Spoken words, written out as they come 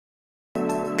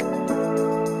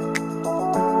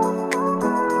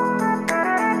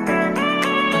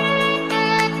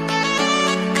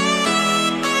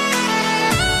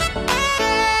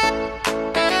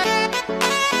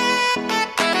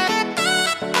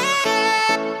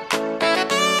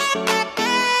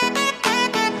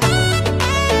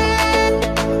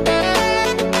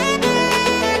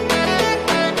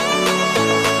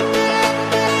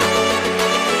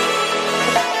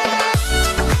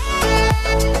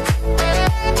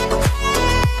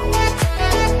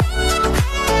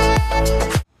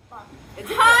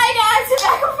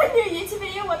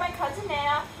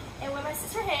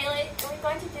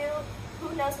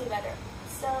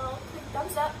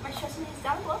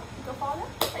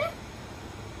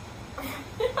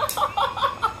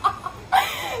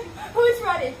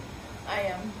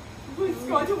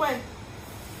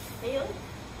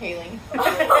Haley.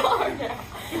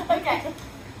 Okay.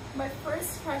 My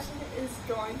first question is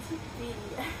going to be.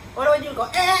 What do I do? Go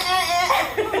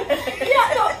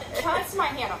Yeah, no, trust my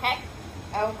hand, okay?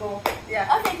 I'll go.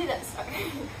 Yeah. Okay, do this. Okay.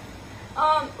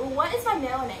 What is my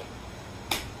middle name?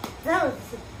 That was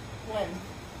When?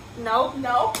 no.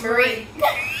 No. Marie.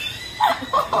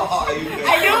 Oh, I knew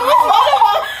it was one of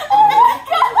them. Oh my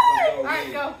god!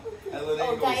 Alright, go.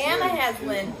 Oh, Diana has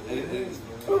Lynn.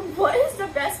 What is the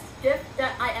best gift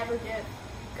that I ever give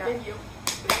you?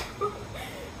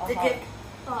 The gift.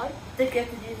 Hug. The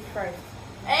gift of Jesus Christ.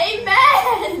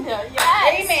 Amen!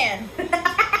 Yes! Amen.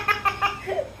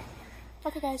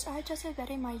 Okay guys, I just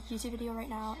editing my YouTube video right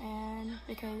now, and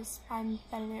because I'm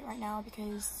editing it right now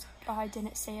because I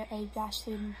didn't say a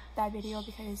vastly bad video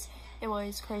because it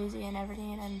was crazy and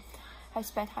everything, and I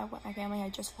spent time with my family. I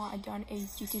just want to done a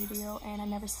YouTube video, and I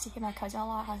never see my cousin a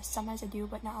lot. Sometimes I do,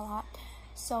 but not a lot.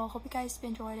 So hope you guys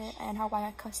enjoyed it, and how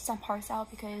I cut some parts out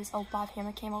because a lot of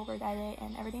family came over that day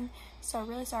and everything. So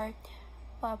really sorry,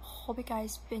 but hope you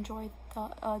guys enjoyed the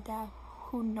that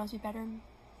who knows me better,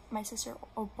 my sister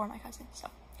or my cousin. So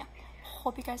yeah,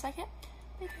 hope you guys like it.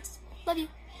 Bye guys, love you.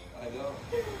 I know.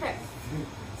 Okay.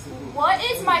 What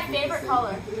is my favorite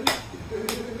color?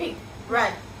 Pink.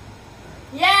 Red.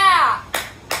 Yeah.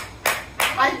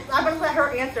 I'm gonna let her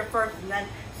answer first, and then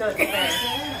so it's fair.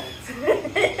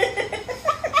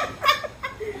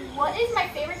 What is my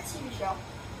favorite TV show?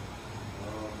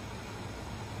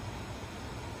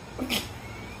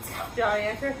 Do I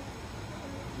answer?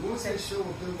 What was that show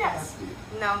with Bill Yes. Cosby?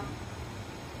 No.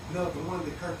 No, the one,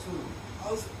 the cartoon. I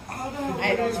don't know.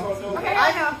 I don't know. Okay.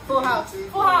 I know. Full House.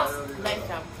 Full House. Nice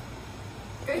job.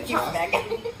 Good Keep job. it back.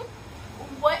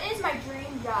 What is my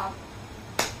dream job?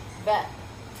 Vet.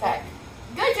 Tech.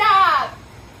 Good job.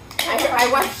 I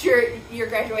watched your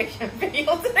graduation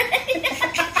video today. Good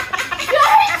job.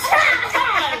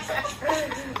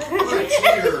 What a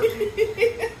cheater.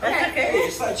 That's okay. Hey,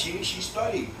 it's not cheating, she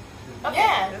studied. Okay.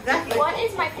 Yeah. Exactly. What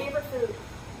is my favorite food?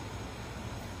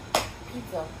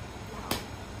 Pizza.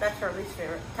 That's her least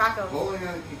favorite. Tacos. Bowling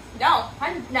on a pizza. No,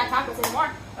 I'm not tacos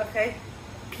anymore. Okay.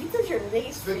 Pizza's your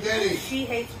least. Spaghetti. She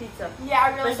hates pizza. Yeah,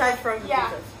 I really. Besides frozen Yeah,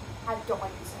 pizzas. I don't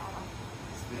like pizza at all.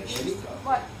 Spaghetti.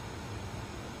 What?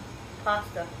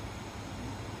 Pasta.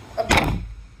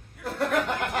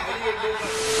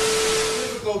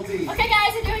 Difficulty. Okay,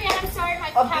 guys, I'm doing it. I'm sorry, my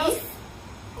A house. beef?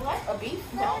 What? A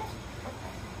beef? No.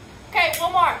 Okay,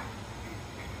 one more.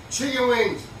 Chicken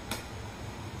wings.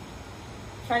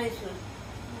 Chinese food.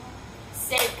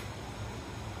 Steak.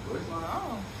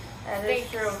 Wow. That is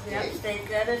Steak. true. Yep, steak.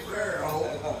 That is true. Girl.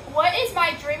 What is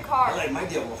my dream I car? like my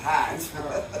devil hot.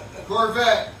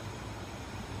 Corvette.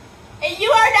 And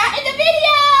you are not in the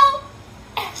video.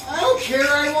 I don't care,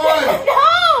 I won.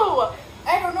 No.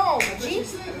 I don't know. That's what she Jeep?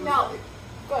 said. It was No. like-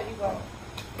 Go ahead, you go.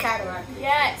 Cadillac.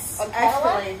 Yes. A Cadillac?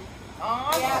 Actually, Oh,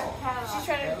 Yeah, she's Cadillac.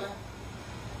 trying to.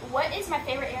 What is my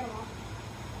favorite animal?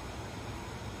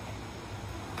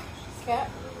 Cat?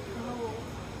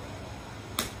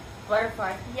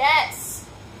 butterfly. Yes.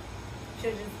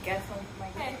 Should just guess on my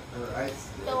Okay. Alright.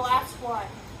 The last one.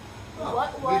 Oh,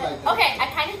 What we was? like that. Okay, I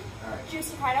kind of Alright.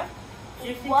 juicy, kind of.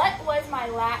 Juicy. What was my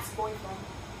last boyfriend?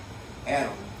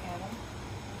 Adam.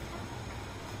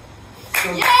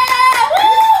 Some, Yeah!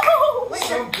 Woo! Wait,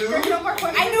 Some there's dude. no more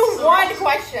questions. I knew one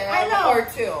question. I know. Or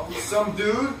two. Some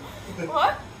dude.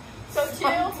 What? So two.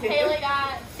 Haley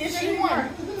got She won.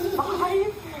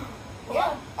 5.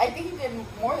 Yeah. I think you did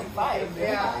more than 5.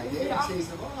 Yeah, Yeah. chase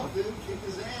him off, dude. Kick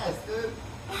his ass, dude.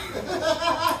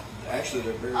 Actually,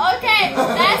 they're very. Okay,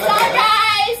 that's all,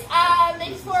 guys.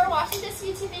 Thanks for watching this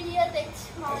YouTube video. Thanks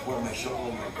to That's one of my show.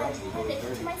 Oh my God, we go to thanks to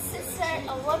 30. my sister. I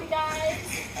love you guys.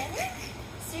 And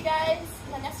see you guys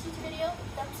in the next YouTube video.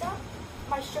 Thumbs up.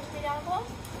 My shirt will be down below. And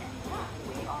yeah,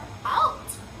 we are out.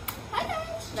 Bye,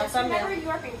 guys. No Just thumbnail. remember, you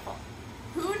are beautiful.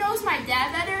 Who knows my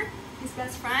dad better? His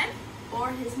best friend or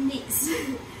his niece?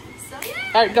 So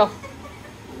yeah. All right, go.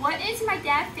 What is my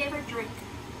dad's favorite drink?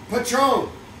 Patron.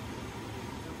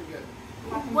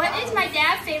 What is my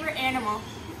dad's favorite animal?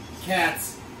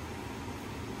 Cats.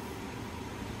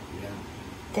 Yeah.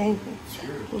 Dang.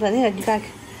 Sure. Lenny, you got.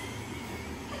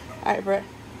 All right, Brett.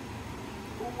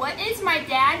 What is my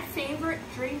dad's favorite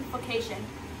dream vacation?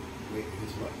 Wait,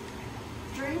 it's what?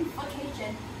 Dream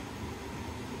vacation.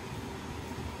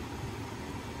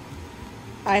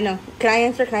 I know. Can I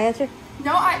answer? Can I answer?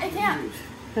 No, I can't.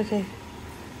 Okay.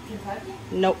 Kentucky?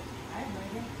 Nope. I have no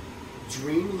idea.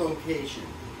 Dream location.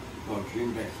 Oh,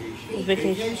 dream vacation.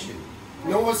 Vacation.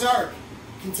 Noah's Ark,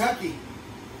 Kentucky.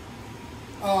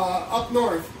 Up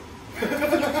north.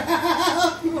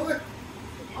 Up north.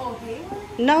 Oh,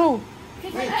 Haley? No.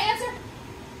 Can I answer?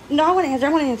 No, I want to answer.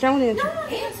 No,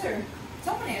 answer.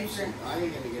 Someone answer. I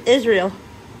ain't gonna get Israel.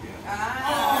 Oh,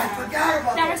 I forgot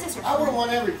about Now my that. sister. I would have won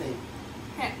everything.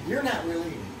 Okay. You're not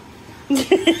related. I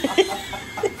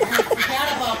forgot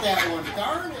about that one.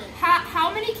 Darn it. How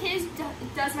many kids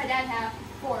does my dad have?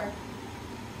 4.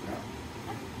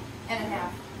 And a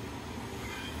half.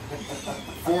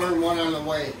 4 and 1 on the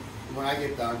way when I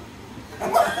get done.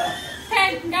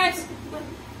 Okay, guys.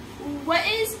 What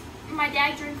is my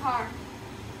dad's dream car?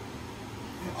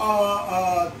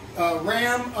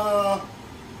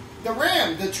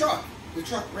 Ram, the truck,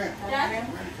 Ram. Yeah.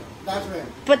 That's Ram.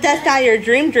 But that's not your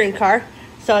dream car,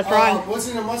 so it's wrong.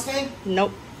 Wasn't it a Mustang?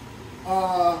 Nope.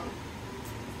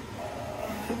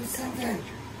 Something.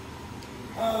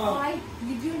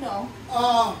 You do know.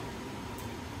 I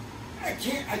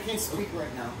can't speak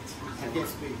right now. I can't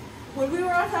speak. When we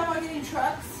were all talking about getting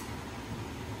trucks.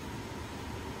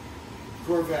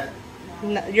 Corvette.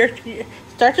 No,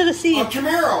 starts with a C.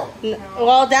 Camaro.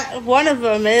 Well, that one of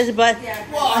them is, but Yeah.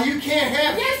 Well, you can't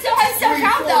have Yeah, still has some 3,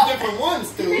 count 4 though. different ones,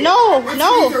 dude. no.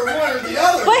 Either one or the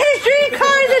other. But his dream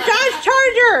car is a Dodge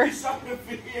Charger.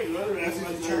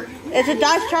 It's a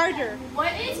Dodge Charger.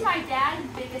 What is my dad's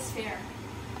biggest fear?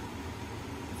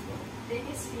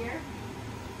 Biggest fear?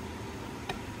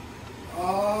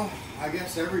 I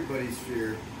guess everybody's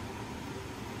fear.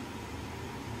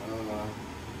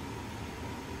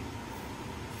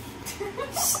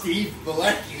 Steve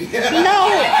Bilecki. No,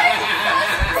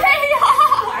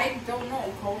 I don't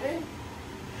know. COVID?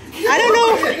 I don't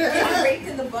know. Raped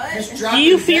in the butt? Just Do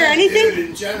you dropping fear dead, anything? dude,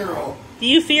 in general. Do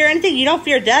you fear anything? You don't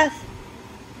fear death.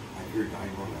 I fear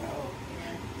dying on the hell.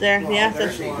 There, Well, yeah.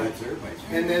 there's That's, one. That's everybody's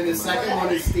And then the second one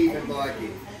is Stephen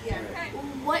Bilecki. Yeah.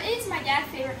 What is my dad's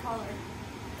favorite color?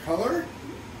 Color?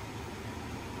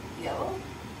 Yellow?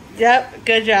 yep.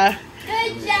 Good job.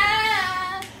 Good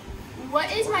job!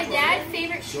 What is my dad's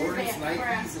favorite shoe Jordans, brand?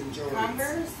 Nikes, and Jordans.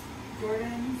 Converse?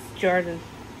 Jordans? Jordan.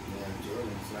 Yeah,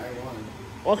 Jordans. I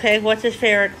won. Okay, what's his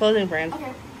favorite clothing brand?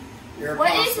 Okay. You're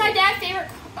What apostle. is my dad's favorite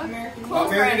American clothes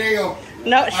American brand? Eagle.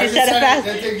 No, I she just said it fast.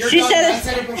 You're She done. said I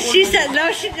said it it. before She you said did.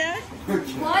 no. She did.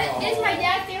 What is my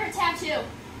dad's favorite tattoo?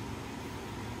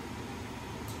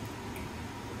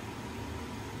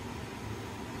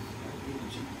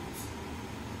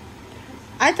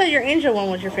 I thought your angel one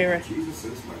was your favorite. Jesus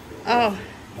is my favorite. Oh.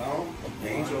 No. The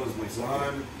angel is my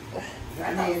son.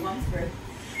 I thought it was Lunsford.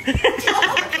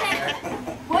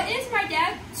 What is my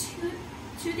dad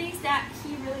two things that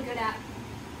he really good at?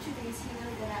 2 things he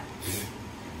really good at.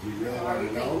 You really want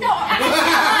to know? No, I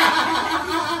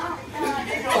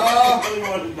I really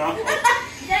want to know.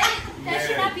 that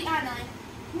should not be online.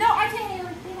 No, I can't hear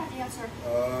it. They have the answer.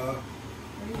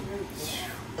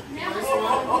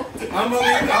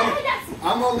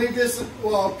 I'm gonna leave this.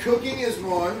 Well, cooking is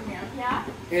one, Yeah.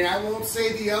 and I won't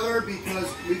say the other because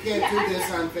we can't Yeah, do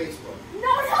this on Facebook. No,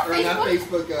 not Or Facebook. not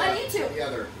Facebook. On YouTube. The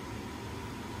other.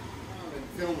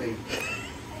 Filming.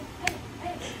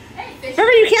 Hey, fish.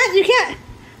 Remember, you can't.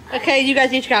 Okay, you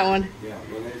guys each got one. Yeah,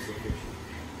 when is the fiction?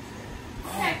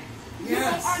 Okay.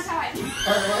 Yes. On time.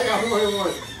 All right, I got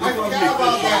one. I You're forgot supposed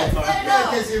about to be that. fishing all the time. Yeah,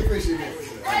 because you're fishing it.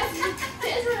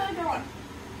 It is really good one.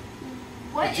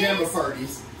 What Pajama is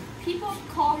parties. people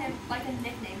call him like a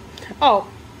nickname? Oh,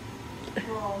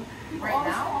 Well, People right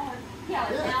always now? call him- Yeah,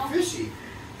 like Yeah, now. fishy.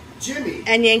 Jimmy.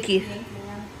 and Yankee.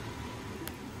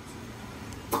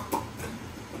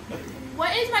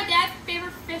 What is my dad's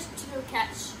favorite fish to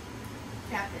catch?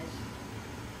 Catfish.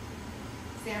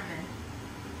 Salmon.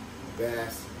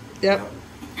 Bass. Yep.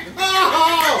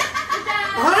 Oh! Good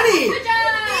job. Honey! Good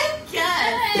job.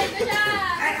 Yes. Good job.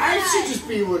 I should just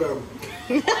be with him.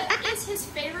 What is his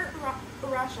favorite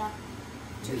restaurant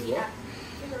to His eat what? at?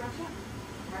 Favorite restaurant?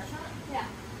 Restaurant? Yeah.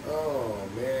 Oh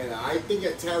man, I think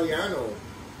Italiano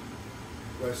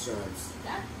restaurants.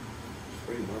 Yeah.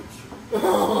 Pretty much.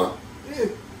 Oh,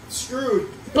 screwed.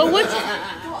 But what's Go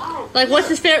out. like? What's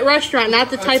his favorite restaurant? Not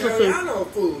the type of food. Italiano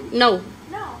food. No.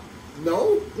 No.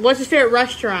 No? What's his favorite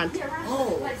restaurant? Yeah, restaurant.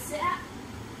 Oh. Like sit at.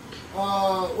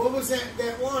 What was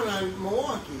that one on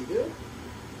Milwaukee, dude?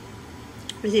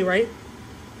 Is he right?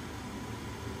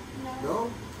 No.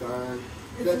 No? Darn.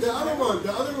 The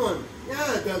other one.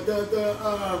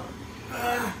 Yeah,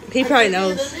 He I probably can't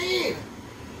knows. think of the name.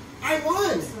 I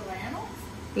won. Solano?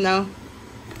 No.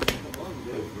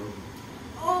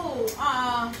 Oh,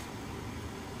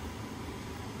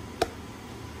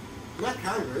 Not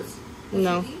Congress.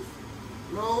 No.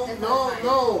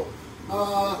 No.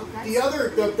 The other,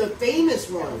 the famous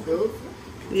one, dude.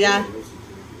 Yeah.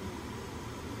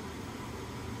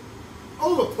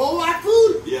 Oh, the Polak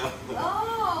food? Yeah.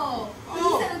 Oh.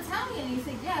 Oh. You said Italian. You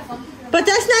said yes. I'm thinking of But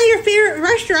that's not your favorite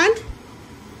restaurant.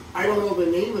 I don't know the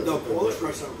name of The the Polish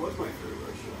restaurant was my favorite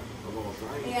restaurant of all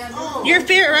time. And Oh, Your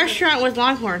favorite restaurant was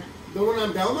Longhorn. the one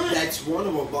on Belmont? That's one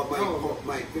of them, but my Oh.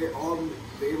 all Your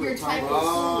favorite type time. of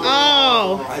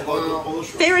Oh. I love the Polish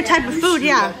Favorite type of food,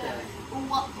 yeah.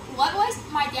 What was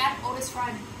my dad's oldest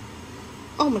friend?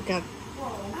 Oh my god.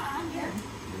 Whoa, I'm here.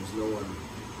 There's no one.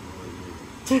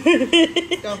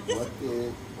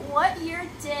 What year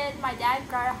did my dad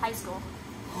graduate high school?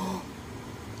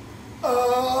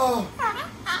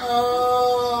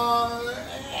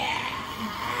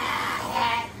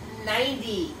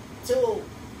 92.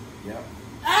 Yeah.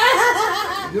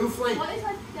 New Flame. What is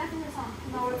my dad's favorite song?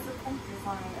 No, it's the country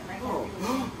song I got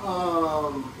right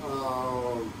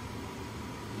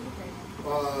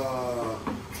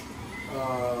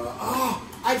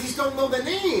I just don't know the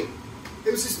name.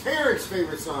 It was his parents'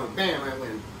 favorite song. Bam, I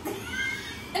win.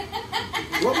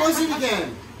 What was it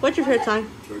again? What's your favorite song?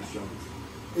 George Jones.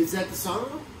 Is that the song?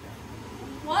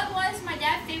 What was my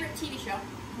dad's favorite TV show?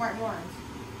 Martin Lawrence.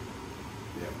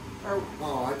 Yeah. Or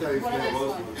Oh, I thought you What said else?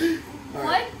 All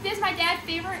right. What is my dad's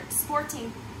favorite sport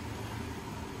team?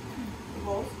 the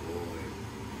Bulls.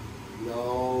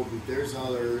 No, but there's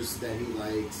others that he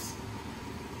likes.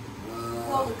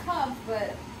 Well, the Cubs,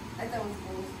 but I thought it was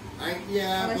Bulls.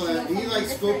 Yeah, Unless you but know he something likes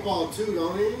different. football too,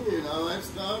 don't he? And all that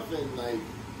stuff, and like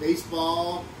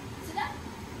baseball. Is it that?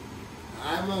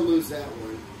 I'm gonna lose that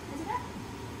one. Is it that?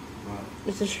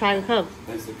 It's the Chicago Cubs.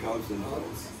 That's the Cubs and the Bulls.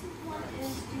 This one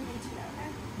is due to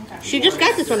that, okay? She just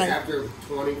got this one. After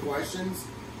 20 questions.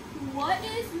 What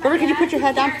is my Robert, could you put your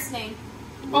head down? parents' name?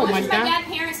 Oh What my is my god. dad's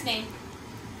parents' name?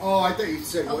 Oh, I thought you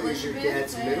said what is your Elizabeth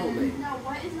dad's middle and- name? No,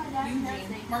 what is my dad's parents'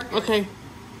 Eugene. name? Marcus. Okay.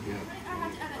 Yeah. I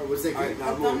have to edit. Or was that All right, A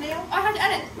now move. thumbnail? I have to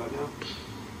edit. Right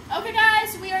now. Okay,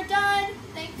 guys, we are done.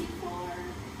 Thank you for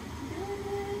doing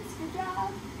this. Good job.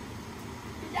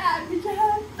 Good job. Good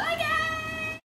job. Bye, guys.